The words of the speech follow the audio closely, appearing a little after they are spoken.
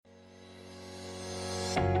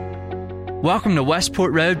Welcome to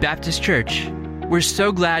Westport Road Baptist Church. We're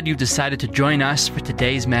so glad you've decided to join us for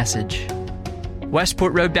today's message.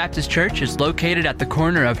 Westport Road Baptist Church is located at the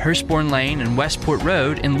corner of Hurstbourne Lane and Westport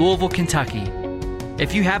Road in Louisville, Kentucky.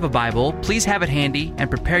 If you have a Bible, please have it handy and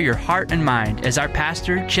prepare your heart and mind as our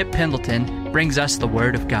pastor, Chip Pendleton, brings us the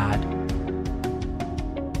Word of God.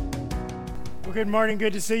 Well, good morning.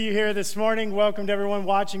 Good to see you here this morning. Welcome to everyone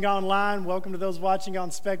watching online. Welcome to those watching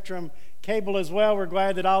on Spectrum Cable as well. We're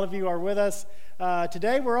glad that all of you are with us.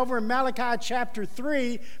 Today we're over in Malachi chapter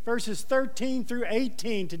 3, verses 13 through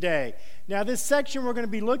 18 today. Now this section we're going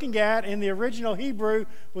to be looking at in the original Hebrew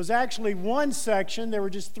was actually one section. There were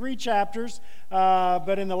just 3 chapters,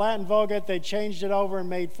 but in the Latin Vulgate they changed it over and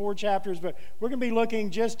made 4 chapters. But we're going to be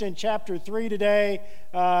looking just in chapter 3 today,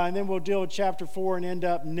 and then we'll deal with chapter 4 and end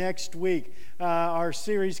up next week. Our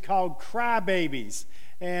series called Crybabies.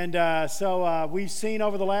 And so we've seen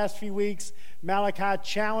over the last few weeks Malachi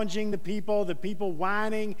challenging the people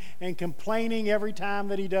whining and complaining every time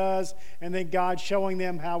that he does, and then God showing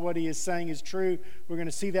them how what he is saying is true. We're going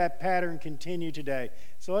to see that pattern continue today.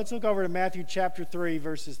 So let's look over to Matthew chapter 3,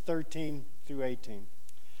 verses 13 through 18.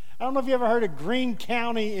 I don't know if you ever heard of Greene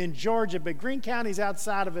County in Georgia, but Greene County is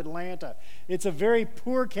outside of Atlanta. It's a very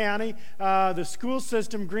poor county. The school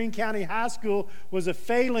system, Greene County High School, was a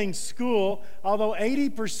failing school. Although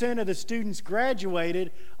 80% of the students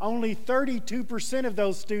graduated, only 32% of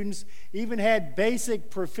those students even had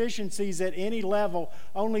basic proficiencies at any level.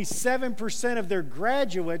 Only 7% of their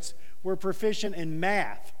graduates were proficient in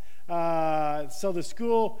math. So the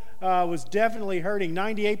school was definitely hurting.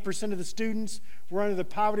 98% of the students were under the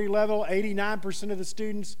poverty level. 89% of the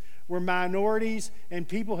students were minorities, and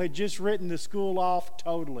people had just written the school off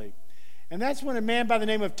totally. And that's when a man by the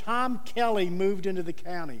name of Tom Kelly moved into the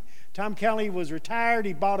county. Tom Kelly was retired.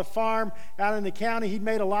 He bought a farm out in the county. He'd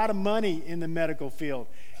made a lot of money in the medical field,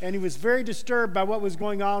 and he was very disturbed by what was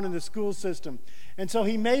going on in the school system. And so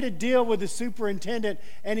he made a deal with the superintendent,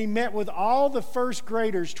 and he met with all the first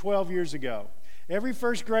graders 12 years ago. Every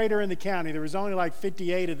first grader in the county, there was only like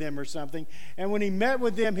 58 of them or something. And when he met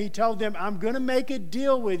with them, he told them, I'm going to make a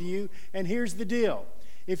deal with you, and here's the deal.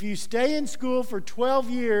 If you stay in school for 12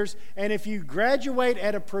 years, and if you graduate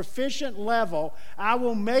at a proficient level, I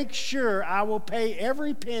will make sure I will pay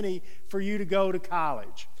every penny for you to go to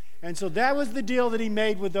college. And so that was the deal that he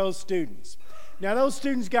made with those students. Now, those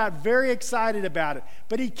students got very excited about it,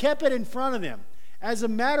 but he kept it in front of them. As a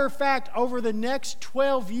matter of fact, over the next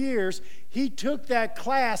 12 years, he took that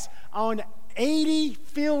class on 80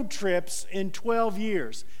 field trips in 12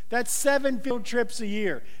 years. That's 7 field trips a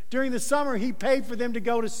year. During the summer, he paid for them to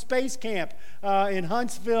go to space camp in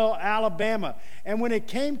Huntsville, Alabama. And when it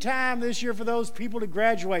came time this year for those people to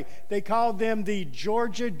graduate, they called them the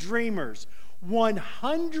Georgia Dreamers.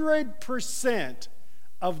 100%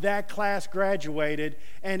 of that class graduated,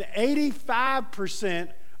 and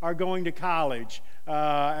 85% are going to college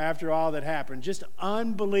after all that happened. Just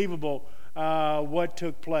unbelievable what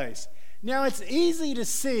took place. Now, it's easy to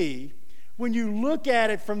see when you look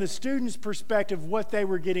at it from the student's perspective what they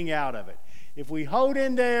were getting out of it. If we hold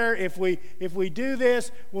in there, if we do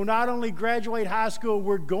this, we'll not only graduate high school,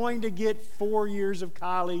 we're going to get 4 years of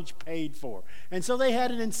college paid for. And so they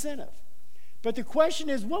had an incentive. But the question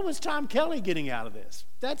is, what was Tom Kelly getting out of this?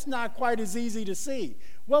 That's not quite as easy to see.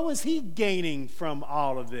 What was he gaining from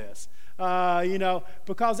all of this?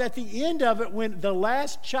 Because at the end of it, when the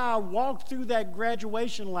last child walked through that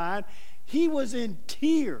graduation line, he was in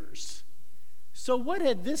tears. So what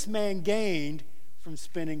had this man gained from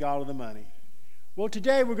spending all of the money? Well,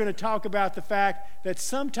 today we're going to talk about the fact that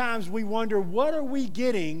sometimes we wonder, what are we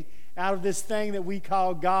getting out of this thing that we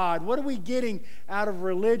call God? What are we getting out of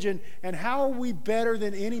religion? And how are we better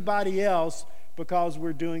than anybody else because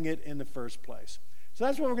we're doing it in the first place? So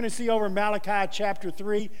that's what we're going to see over in Malachi chapter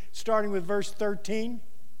 3, starting with verse 13.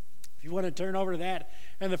 If you want to turn over to that.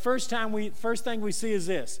 And the first thing we see is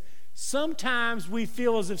this. Sometimes we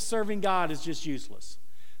feel as if serving God is just useless.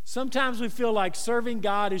 Sometimes we feel like serving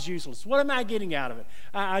God is useless. What am I getting out of it?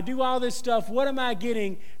 I do all this stuff. What am I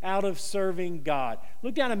getting out of serving God?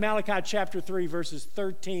 Look down at Malachi chapter 3, verses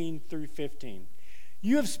 13 through 15.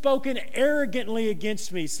 You have spoken arrogantly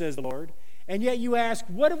against me, says the Lord, and yet you ask,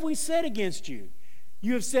 what have we said against you?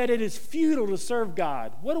 You have said it is futile to serve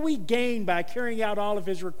God. What do we gain by carrying out all of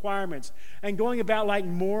his requirements and going about like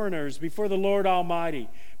mourners before the Lord Almighty?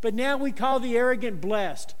 But now we call the arrogant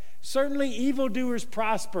blessed. Certainly evildoers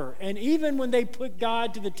prosper, and even when they put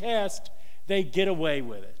God to the test, they get away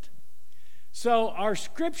with it. So our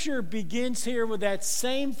scripture begins here with that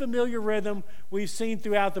same familiar rhythm we've seen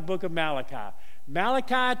throughout the book of Malachi.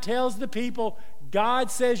 Malachi tells the people,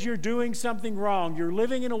 God says you're doing something wrong. You're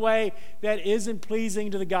living in a way that isn't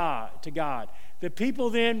pleasing to God. The people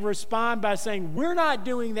then respond by saying, we're not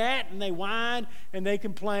doing that, and they whine and they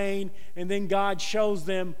complain, and then God shows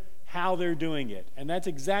them how they're doing it. And that's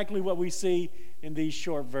exactly what we see in these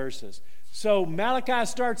short verses. So Malachi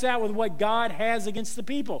starts out with what God has against the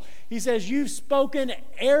people. He says, you've spoken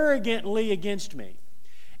arrogantly against me.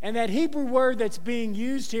 And that Hebrew word that's being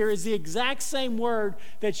used here is the exact same word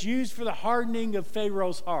that's used for the hardening of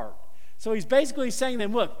Pharaoh's heart. So he's basically saying to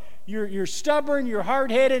them, look, you're stubborn, you're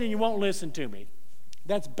hard-headed, and you won't listen to me.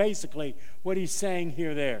 That's basically what he's saying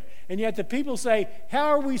there. And yet the people say, how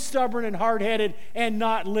are we stubborn and hard-headed and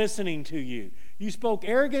not listening to you? You spoke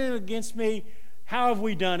arrogantly against me. How have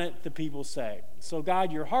we done it? The people say. So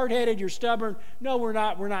God, you're hard-headed, you're stubborn. No, we're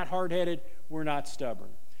not. We're not hard-headed. We're not stubborn.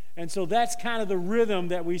 And so that's kind of the rhythm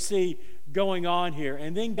that we see going on here.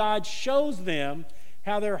 And then God shows them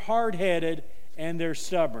how they're hard-headed and they're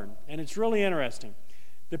stubborn. And it's really interesting.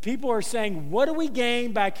 The people are saying, what do we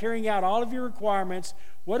gain by carrying out all of your requirements?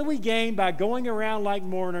 What do we gain by going around like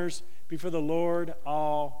mourners before the Lord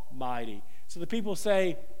Almighty? So the people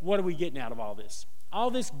say, what are we getting out of all this? All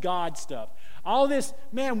this God stuff. All this,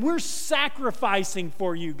 man, we're sacrificing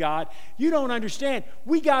for you, God. You don't understand.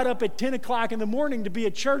 We got up at 10 o'clock in the morning to be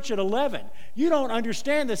at church at 11. You don't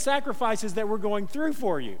understand the sacrifices that we're going through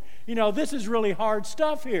for you. You know, this is really hard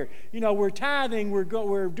stuff here. You know, we're tithing,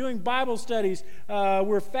 we're doing Bible studies,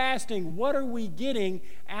 we're fasting. What are we getting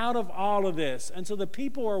out of all of this? And so the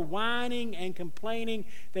people are whining and complaining.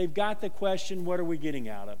 They've got the question, what are we getting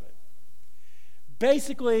out of it?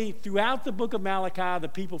 Basically, throughout the book of Malachi, the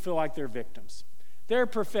people feel like they're victims. They're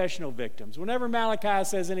professional victims. Whenever Malachi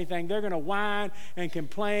says anything, they're going to whine and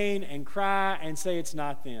complain and cry and say it's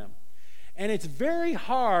not them. And it's very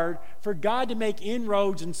hard for God to make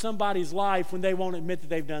inroads in somebody's life when they won't admit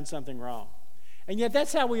that they've done something wrong. And yet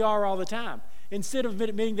that's how we are all the time. Instead of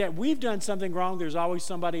admitting that we've done something wrong, there's always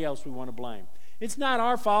somebody else we want to blame. It's not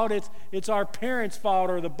our fault. It's our parents' fault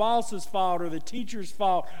or the boss's fault or the teacher's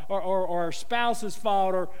fault or our spouse's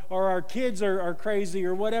fault or our kids are crazy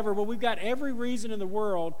or whatever. But we've got every reason in the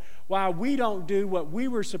world why we don't do what we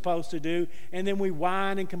were supposed to do, and then we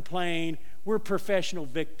whine and complain. We're professional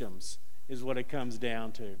victims is what it comes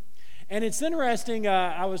down to. And it's interesting,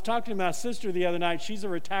 I was talking to my sister the other night. She's a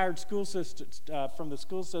retired school system, from the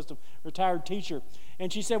school system, retired teacher.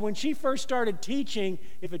 And she said when she first started teaching,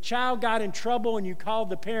 if a child got in trouble and you called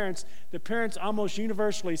the parents almost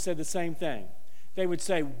universally said the same thing. They would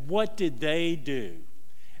say, what did they do?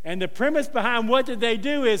 And the premise behind what did they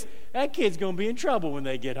do is, that kid's going to be in trouble when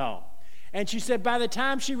they get home. And she said by the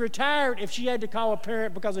time she retired, if she had to call a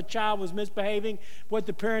parent because a child was misbehaving, what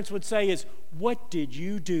the parents would say is, what did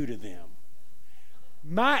you do to them?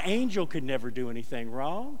 My angel could never do anything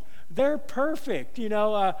wrong. They're perfect. You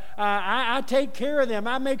know, I take care of them.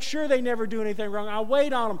 I make sure they never do anything wrong. I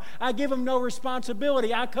wait on them. I give them no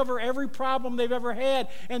responsibility. I cover every problem they've ever had.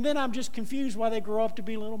 And then I'm just confused why they grow up to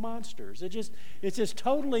be little monsters. It's just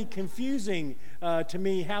totally confusing to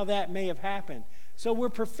me how that may have happened. So we're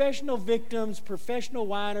professional victims, professional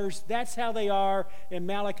whiners. That's how they are in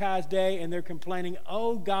Malachi's day, and they're complaining,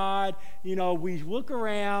 oh God, you know, we look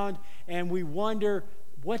around and we wonder,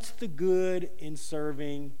 what's the good in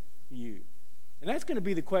serving you? And that's going to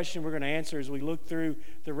be the question we're going to answer as we look through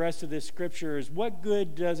the rest of this scripture is, what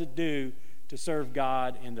good does it do to serve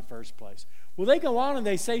God in the first place? Well, they go on and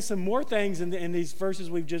they say some more things in these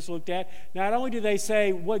verses we've just looked at. Not only do they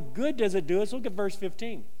say, what good does it do? Let's look at verse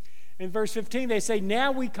 15. In verse 15, they say,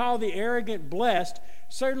 now we call the arrogant blessed.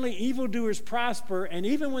 Certainly evildoers prosper, and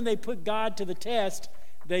even when they put God to the test,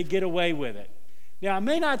 they get away with it. Now, I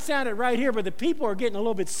may not sound it right here, but the people are getting a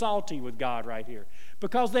little bit salty with God right here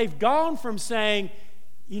because they've gone from saying,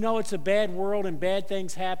 you know, it's a bad world and bad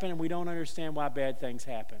things happen and we don't understand why bad things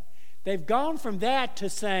happen. They've gone from that to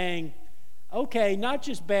saying, okay, not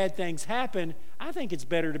just bad things happen, I think it's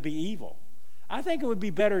better to be evil. I think it would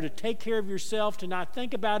be better to take care of yourself, to not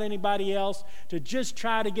think about anybody else, to just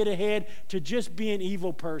try to get ahead, to just be an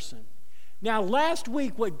evil person. Now, last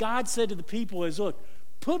week, what God said to the people is, look,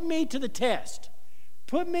 put me to the test.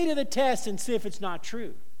 Put me to the test and see if it's not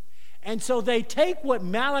true. And so they take what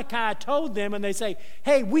Malachi told them and they say,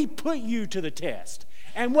 hey, we put you to the test.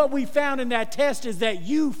 And what we found in that test is that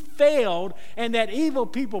you failed and that evil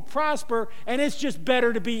people prosper, and it's just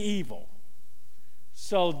better to be evil.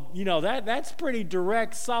 So, you know, that's pretty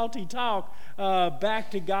direct, salty talk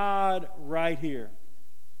back to God right here.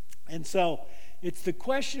 And so it's the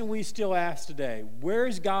question we still ask today. Where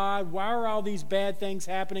is God? Why are all these bad things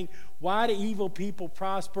happening? Why do evil people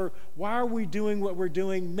prosper? Why are we doing what we're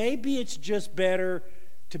doing? Maybe it's just better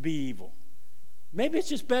to be evil. Maybe it's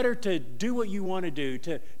just better to do what you want to do,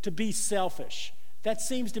 to be selfish. That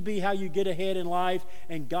seems to be how you get ahead in life,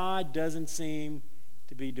 and God doesn't seem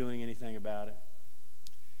to be doing anything about it.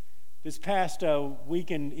 This past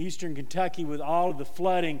week in eastern Kentucky, with all of the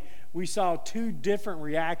flooding, we saw two different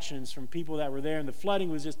reactions from people that were there, and the flooding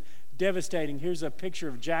was just devastating. Here's a picture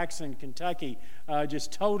of Jackson, Kentucky,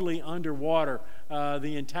 just totally underwater,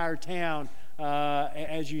 the entire town,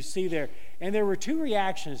 as you see there. And there were two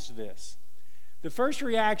reactions to this. The first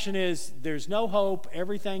reaction is, there's no hope,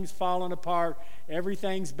 everything's falling apart,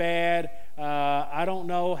 everything's bad, I don't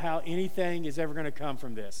know how anything is ever going to come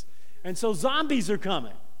from this. And so zombies are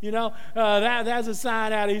coming. That's a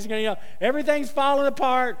sign out. He's going to, everything's falling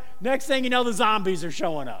apart. Next thing you know, the zombies are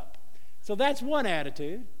showing up. So that's one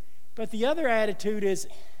attitude. But the other attitude is,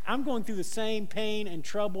 I'm going through the same pain and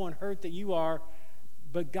trouble and hurt that you are,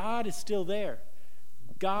 but God is still there.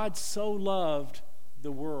 God so loved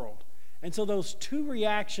the world. And so those two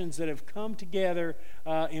reactions that have come together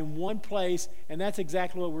in one place, and that's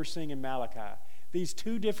exactly what we're seeing in Malachi. These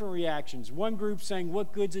two different reactions. One group saying,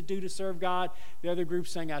 what good's it do to serve God? The other group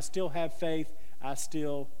saying, I still have faith. I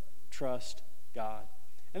still trust God.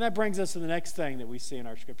 And that brings us to the next thing that we see in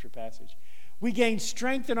our scripture passage. We gain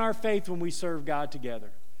strength in our faith when we serve God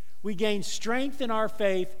together. We gain strength in our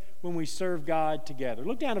faith when we serve God together.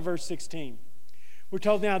 Look down to verse 16. We're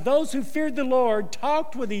told, now those who feared the Lord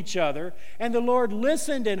talked with each other, and the Lord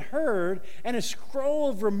listened and heard, and a scroll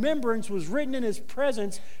of remembrance was written in his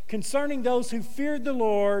presence concerning those who feared the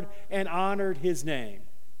Lord and honored his name.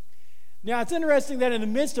 Now it's interesting that in the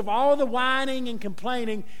midst of all the whining and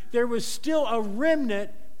complaining, there was still a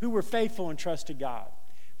remnant who were faithful and trusted God.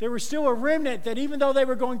 There was still a remnant that even though they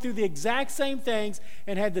were going through the exact same things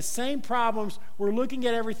and had the same problems, were looking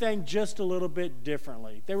at everything just a little bit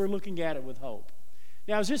differently. They were looking at it with hope.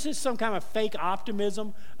 Now, is this just some kind of fake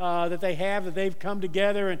optimism that they have, that they've come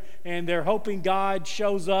together and they're hoping God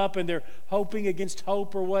shows up and they're hoping against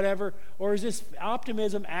hope or whatever? Or is this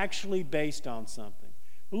optimism actually based on something?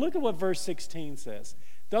 Well, look at what verse 16 says.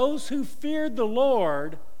 Those who feared the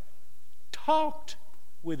Lord talked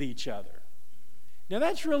with each other. Now,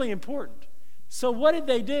 that's really important. So what did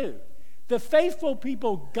they do? The faithful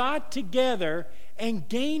people got together and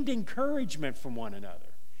gained encouragement from one another.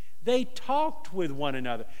 They talked with one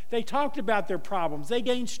another. They talked about their problems. They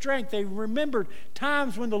gained strength. They remembered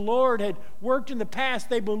times when the Lord had worked in the past.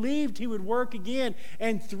 They believed he would work again.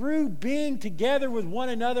 And through being together with one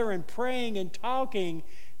another and praying and talking,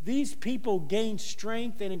 these people gained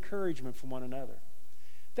strength and encouragement from one another.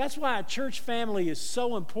 That's why a church family is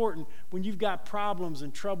so important when you've got problems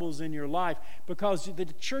and troubles in your life, because the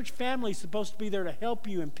church family is supposed to be there to help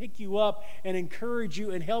you and pick you up and encourage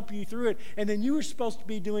you and help you through it. And then you are supposed to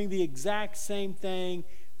be doing the exact same thing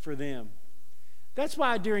for them. That's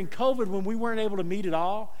why during COVID, when we weren't able to meet at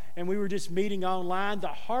all and we were just meeting online, the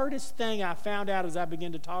hardest thing I found out as I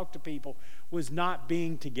began to talk to people was not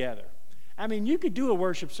being together. I mean, you could do a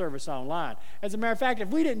worship service online. As a matter of fact, if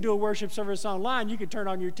we didn't do a worship service online, you could turn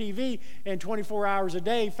on your TV and 24 hours a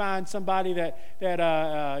day find somebody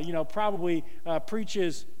that probably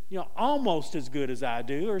preaches almost as good as I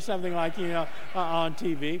do, or something like on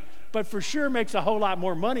TV, but for sure makes a whole lot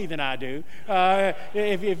more money than I do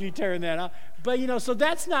if you turn that on. But so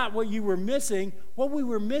that's not what you were missing. What we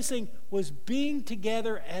were missing was being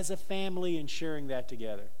together as a family and sharing that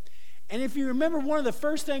together. And if you remember, one of the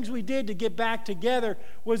first things we did to get back together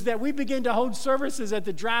was that we began to hold services at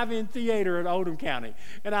the drive-in theater in Oldham County.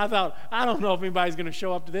 And I thought, I don't know if anybody's going to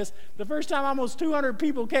show up to this. The first time, almost 200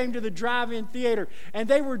 people came to the drive-in theater, and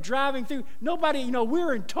they were driving through. Nobody, we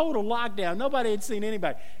were in total lockdown. Nobody had seen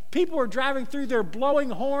anybody. People were driving through, they're blowing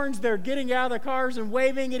horns, they're getting out of their cars and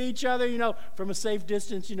waving at each other, from a safe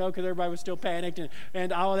distance, because everybody was still panicked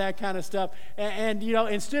and all of that kind of stuff. And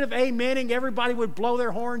instead of amening, everybody would blow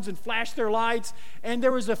their horns and flash their lights. And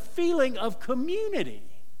there was a feeling of community,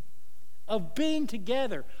 of being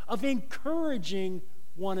together, of encouraging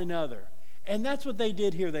one another. And that's what they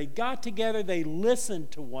did here. They got together, they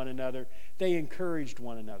listened to one another, they encouraged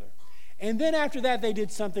one another. And then after that, they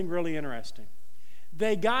did something really interesting.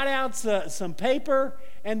 They got out some paper,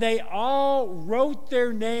 and they all wrote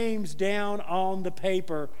their names down on the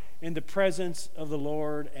paper in the presence of the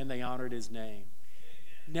Lord, and they honored his name.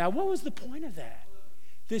 Now, what was the point of that?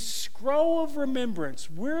 This scroll of remembrance.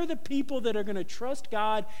 We're the people that are going to trust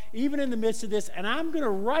God even in the midst of this, and I'm going to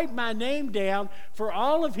write my name down for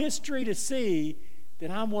all of history to see that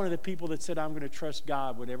I'm one of the people that said I'm going to trust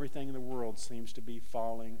God when everything in the world seems to be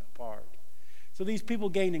falling apart. So these people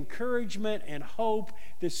gained encouragement and hope.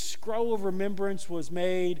 This scroll of remembrance was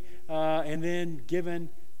made and then given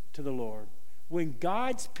to the Lord. When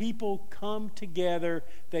God's people come together,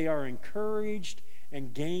 they are encouraged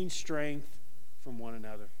and gain strength from one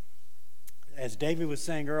another. As David was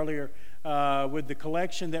saying earlier, with the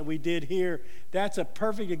collection that we did here, that's a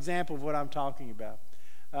perfect example of what I'm talking about.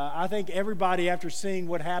 I think everybody, after seeing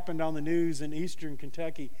what happened on the news in eastern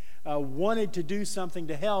Kentucky, wanted to do something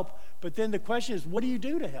to help. But then the question is, what do you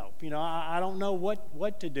do to help? I don't know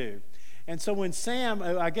what to do. And so when Sam,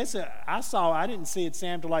 I didn't see it,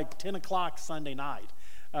 Sam, till like 10 o'clock Sunday night.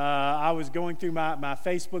 I was going through my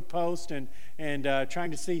Facebook post and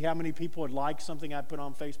trying to see how many people had liked something I put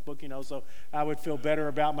on Facebook, so I would feel better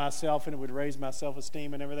about myself and it would raise my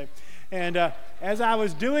self-esteem and everything. And as I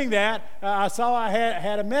was doing that, I saw I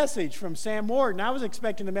had a message from Sam Ward, and I was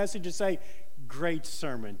expecting the message to say, "Great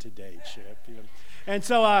sermon today, Chip." And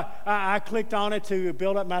so I clicked on it to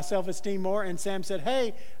build up my self-esteem more, and Sam said,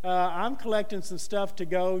 "Hey, I'm collecting some stuff to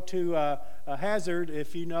go to a Hazard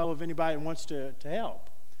if you know of anybody that wants to help."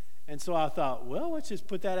 And so I thought, well, let's just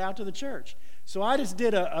put that out to the church. So I just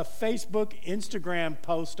did a Facebook, Instagram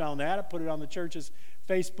post on that. I put it on the church's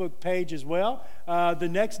Facebook page as well. The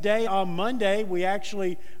next day, on Monday, we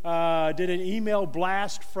actually did an email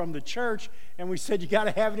blast from the church, and we said, you got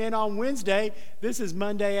to have it in on Wednesday. This is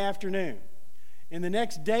Monday afternoon. In the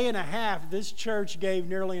next day and a half, this church gave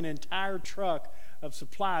nearly an entire truck of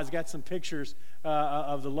supplies. Got some pictures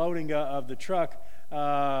of the loading of the truck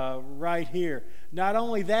right here. Not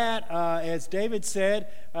only that, as David said,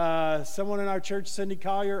 someone in our church, Cindy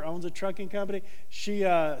Collier, owns a trucking company. She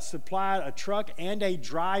supplied a truck and a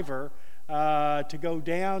driver to go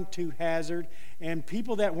down to Hazard. And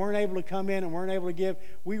people that weren't able to come in and weren't able to give,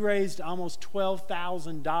 we raised almost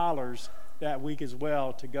 $12,000 that week as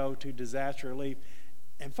well to go to disaster relief.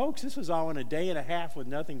 And folks, this was all in a day and a half with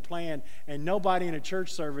nothing planned and nobody in a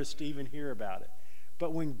church service to even hear about it.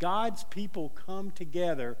 But when God's people come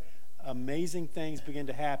together, amazing things begin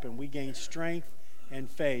to happen. We gain strength and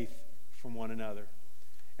faith from one another.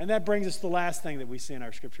 And that brings us to the last thing that we see in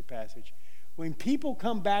our scripture passage. When people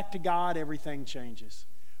come back to God, everything changes.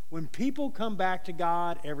 When people come back to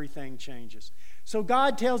God, everything changes. So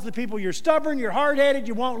God tells the people, you're stubborn, you're hard-headed,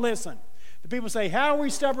 you won't listen. The people say, how are we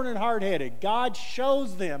stubborn and hard-headed? God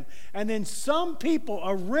shows them. And then some people,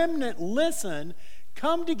 a remnant, listen,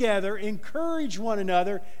 come together, encourage one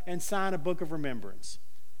another, and sign a book of remembrance.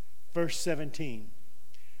 Verse 17.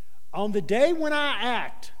 On the day when I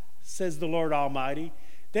act, says the Lord Almighty,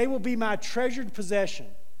 they will be my treasured possession.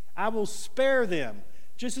 I will spare them,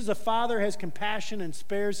 just as a father has compassion and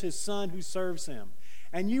spares his son who serves him.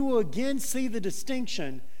 And you will again see the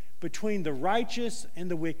distinction between the righteous and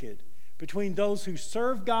the wicked, between those who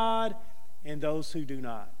serve God and those who do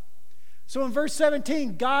not. So in verse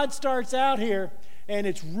 17, God starts out here, and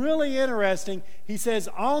it's really interesting. He says,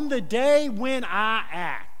 on the day when I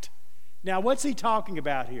act. Now, what's he talking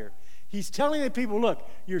about here? He's telling the people, look,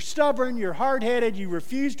 you're stubborn, you're hard-headed, you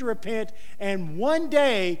refuse to repent, and one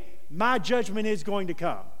day my judgment is going to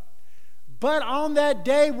come. But on that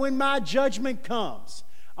day when my judgment comes,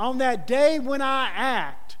 on that day when I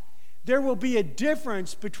act, there will be a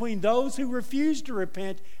difference between those who refuse to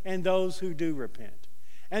repent and those who do repent.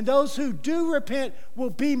 And those who do repent will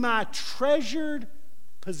be my treasured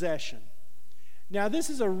possession. Now, this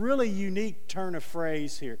is a really unique turn of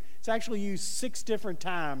phrase here. It's actually used 6 different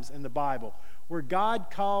times in the Bible where God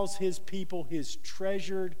calls his people his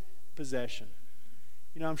treasured possession.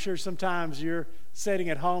 I'm sure sometimes you're sitting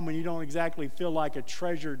at home and you don't exactly feel like a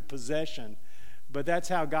treasured possession, but that's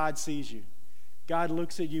how God sees you. God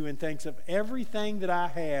looks at you and thinks of everything that I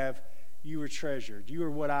have, you are treasured. You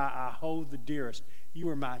are what I hold the dearest. You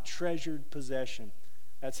are my treasured possession.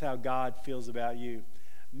 That's how God feels about you.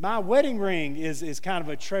 My wedding ring is kind of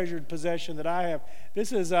a treasured possession that I have.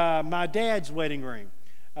 This is my dad's wedding ring.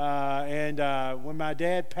 And when my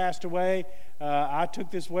dad passed away, I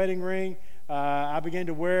took this wedding ring. I began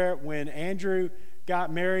to wear it when Andrew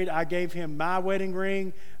got married. I gave him my wedding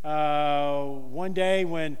ring. One day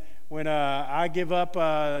when I give up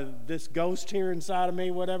this ghost here inside of me,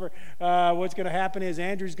 whatever, what's going to happen is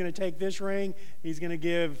Andrew's going to take this ring. He's going to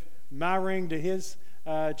give my ring to his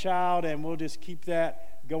child, and we'll just keep that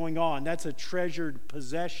going on. That's a treasured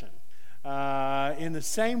possession. In the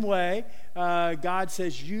same way, God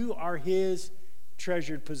says you are his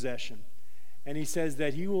treasured possession. And he says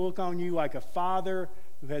that he will look on you like a father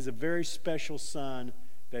who has a very special son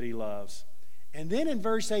that he loves. And then in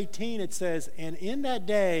verse 18 it says, and in that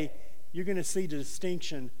day you're going to see the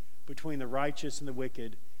distinction between the righteous and the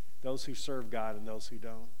wicked, those who serve God and those who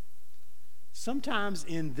don't. Sometimes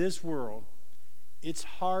in this world, it's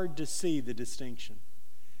hard to see the distinction.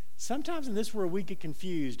 Sometimes in this world we get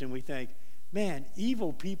confused and we think, man,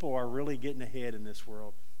 evil people are really getting ahead in this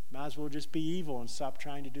world. Might as well just be evil and stop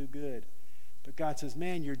trying to do good. But God says,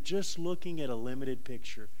 man, you're just looking at a limited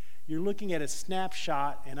picture. You're looking at a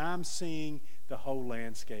snapshot, and I'm seeing the whole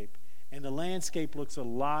landscape. And the landscape looks a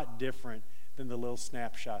lot different than the little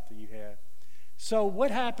snapshot that you have. So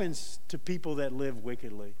what happens to people that live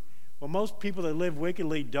wickedly? Well, most people that live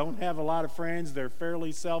wickedly don't have a lot of friends. They're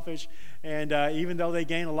fairly selfish. And even though they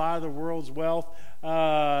gain a lot of the world's wealth,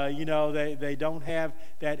 they don't have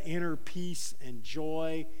that inner peace and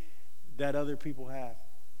joy that other people have.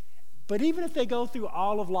 But even if they go through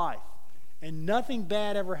all of life and nothing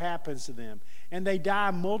bad ever happens to them, and they die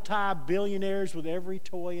multi-billionaires with every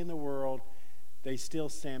toy in the world, they still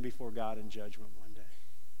stand before God in judgment one day.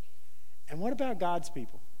 And what about God's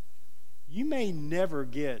people? You may never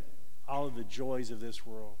get all of the joys of this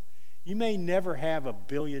world. You may never have $1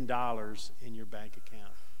 billion in your bank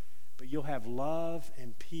account, but you'll have love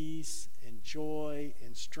and peace and joy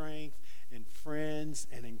and strength and friends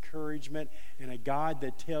and encouragement and a God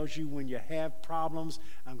that tells you when you have problems,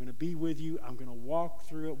 I'm going to be with you, I'm going to walk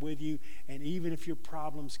through it with you, and even if your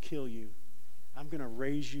problems kill you, I'm going to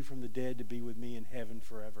raise you from the dead to be with me in heaven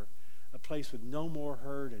forever, a place with no more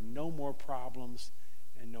hurt and no more problems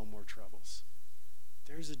and no more troubles.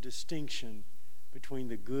 There's a distinction between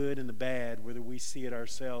the good and the bad, whether we see it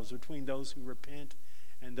ourselves, between those who repent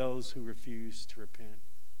and those who refuse to repent.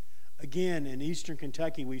 Again, in eastern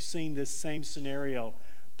Kentucky, we've seen this same scenario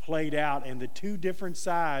played out, and the two different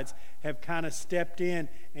sides have kind of stepped in,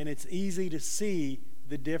 and it's easy to see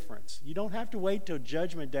the difference. You don't have to wait till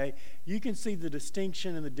Judgment Day. You can see the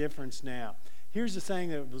distinction and the difference now. Here's the thing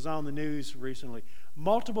that was on the news recently.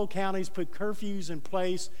 Multiple counties put curfews in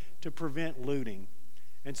place to prevent looting.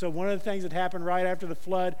 And so one of the things that happened right after the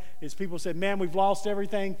flood is people said, man, we've lost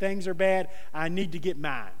everything. Things are bad. I need to get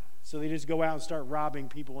mine. So they just go out and start robbing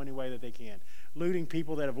people any way that they can, looting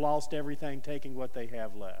people that have lost everything, taking what they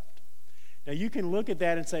have left. Now, you can look at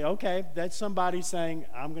that and say, okay, that's somebody saying,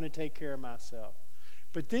 I'm going to take care of myself.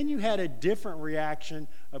 But then you had a different reaction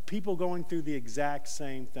of people going through the exact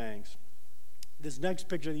same things. This next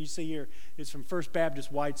picture that you see here is from First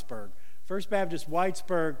Baptist Whitesburg. First Baptist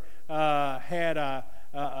Whitesburg had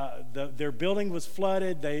their building was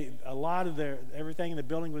flooded. A lot of everything in the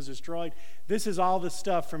building was destroyed. This is all the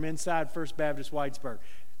stuff from inside First Baptist Whitesburg.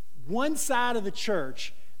 One side of the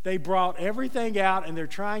church, they brought everything out, and they're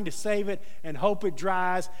trying to save it and hope it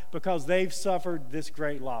dries because they've suffered this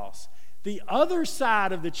great loss. The other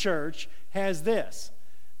side of the church has this.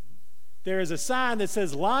 There is a sign that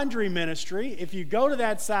says laundry ministry. If you go to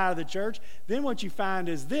that side of the church, then what you find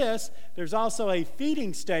is this. There's also a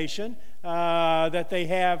feeding station that they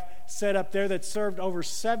have set up there that served over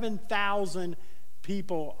 7,000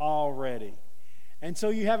 people already. And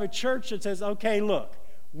so you have a church that says, okay, look,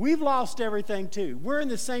 we've lost everything too. We're in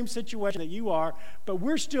the same situation that you are, but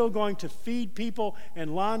we're still going to feed people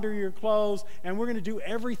and launder your clothes, and we're going to do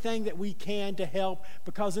everything that we can to help,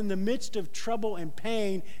 because in the midst of trouble and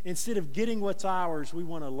pain, instead of getting what's ours, we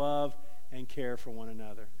want to love and care for one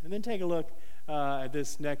another. And then take a look at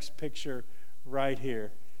this next picture right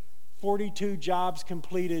here. 42 jobs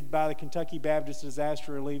completed by the Kentucky Baptist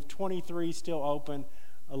Disaster Relief, 23 still open,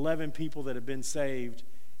 11 people that have been saved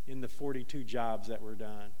in the 42 jobs that were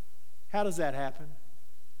done. How does that happen?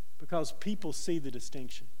 Because people see the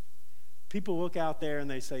distinction. People look out there and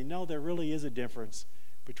they say, no, there really is a difference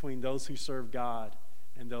between those who serve God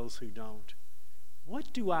and those who don't.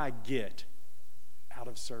 What do I get out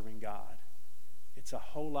of serving God? It's a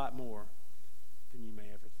whole lot more than you may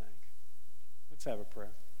ever think. Let's have a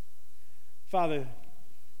prayer. Father,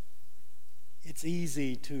 it's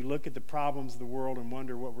easy to look at the problems of the world and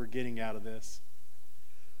wonder what we're getting out of this.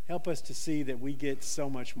 Help us to see that we get so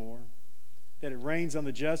much more, that it rains on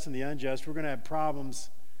the just and the unjust. We're going to have problems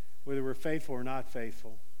whether we're faithful or not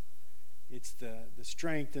faithful. It's the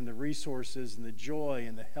strength and the resources and the joy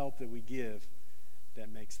and the help that we give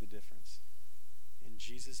that makes the difference. In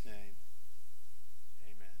Jesus' name,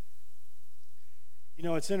 amen. You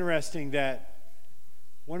know, it's interesting that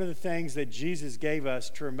one of the things that Jesus gave us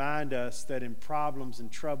to remind us that in problems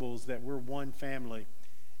and troubles that we're one family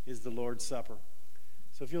is the Lord's Supper.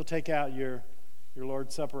 So if you'll take out your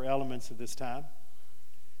Lord's Supper elements at this time.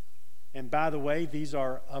 And by the way, these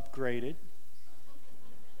are upgraded.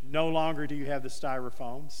 No longer do you have the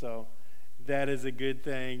styrofoam, so that is a good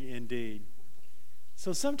thing indeed.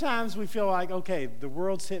 So sometimes we feel like, okay, the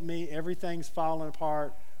world's hit me, everything's falling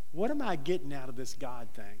apart. What am I getting out of this God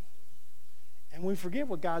thing? And we forget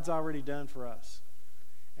what God's already done for us.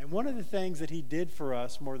 And one of the things that he did for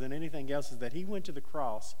us more than anything else is that he went to the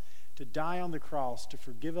cross to die on the cross to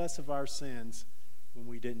forgive us of our sins when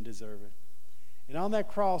we didn't deserve it. And on that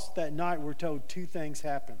cross that night, we're told two things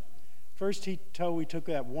happened. First, he took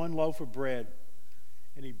that one loaf of bread,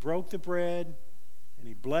 and he broke the bread, and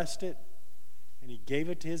he blessed it, and he gave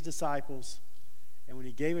it to his disciples. And when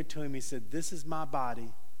he gave it to him, he said, "This is my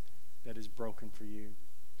body that is broken for you."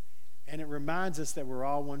 And it reminds us that we're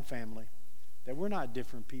all one family, that we're not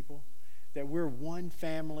different people, that we're one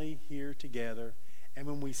family here together. And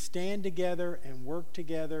when we stand together and work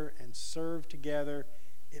together and serve together,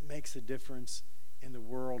 it makes a difference in the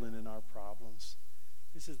world and in our problems.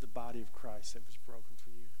 This is the body of Christ that was broken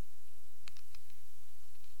for you.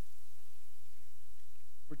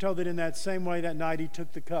 We're told that in that same way that night he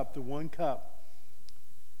took the cup, the one cup.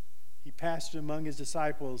 He passed it among his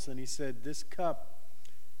disciples and he said, "This cup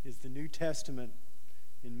is the New Testament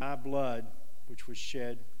in my blood, which was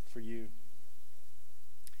shed for you."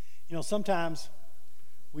 You know, sometimes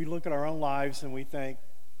we look at our own lives and we think,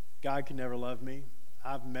 God can never love me.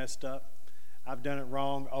 I've messed up. I've done it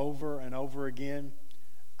wrong over and over again.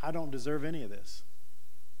 I don't deserve any of this.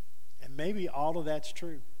 And maybe all of that's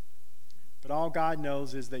true. But all God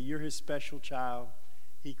knows is that you're his special child.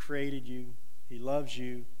 He created you. He loves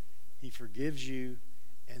you. He forgives you.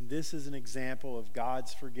 And this is an example of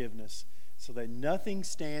God's forgiveness, so that nothing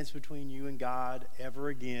stands between you and God ever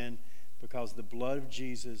again, because the blood of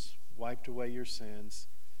Jesus wiped away your sins.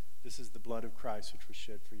 This is the blood of Christ which was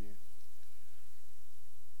shed for you.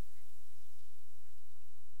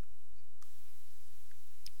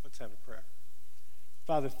 Let's have a prayer.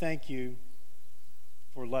 Father, thank you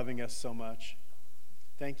for loving us so much.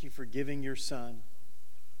 Thank you for giving your Son.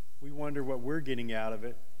 We wonder what we're getting out of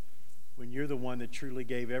it when you're the one that truly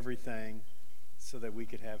gave everything so that we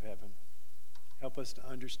could have heaven. Help us to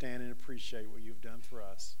understand and appreciate what you've done for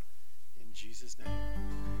us. In Jesus' name.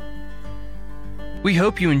 We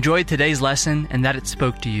hope you enjoyed today's lesson and that it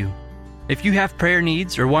spoke to you. If you have prayer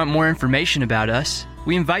needs or want more information about us,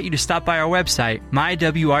 we invite you to stop by our website,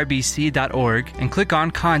 mywrbc.org, and click on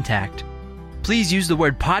Contact. Please use the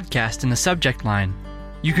word podcast in the subject line.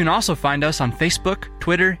 You can also find us on Facebook,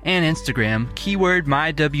 Twitter, and Instagram, keyword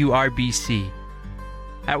MyWRBC.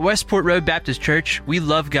 At Westport Road Baptist Church, we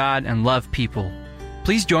love God and love people.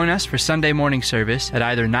 Please join us for Sunday morning service at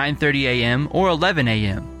either 9:30 a.m. or 11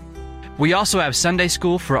 a.m. We also have Sunday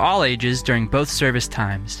school for all ages during both service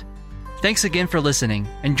times. Thanks again for listening,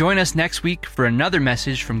 and join us next week for another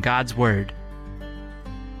message from God's Word.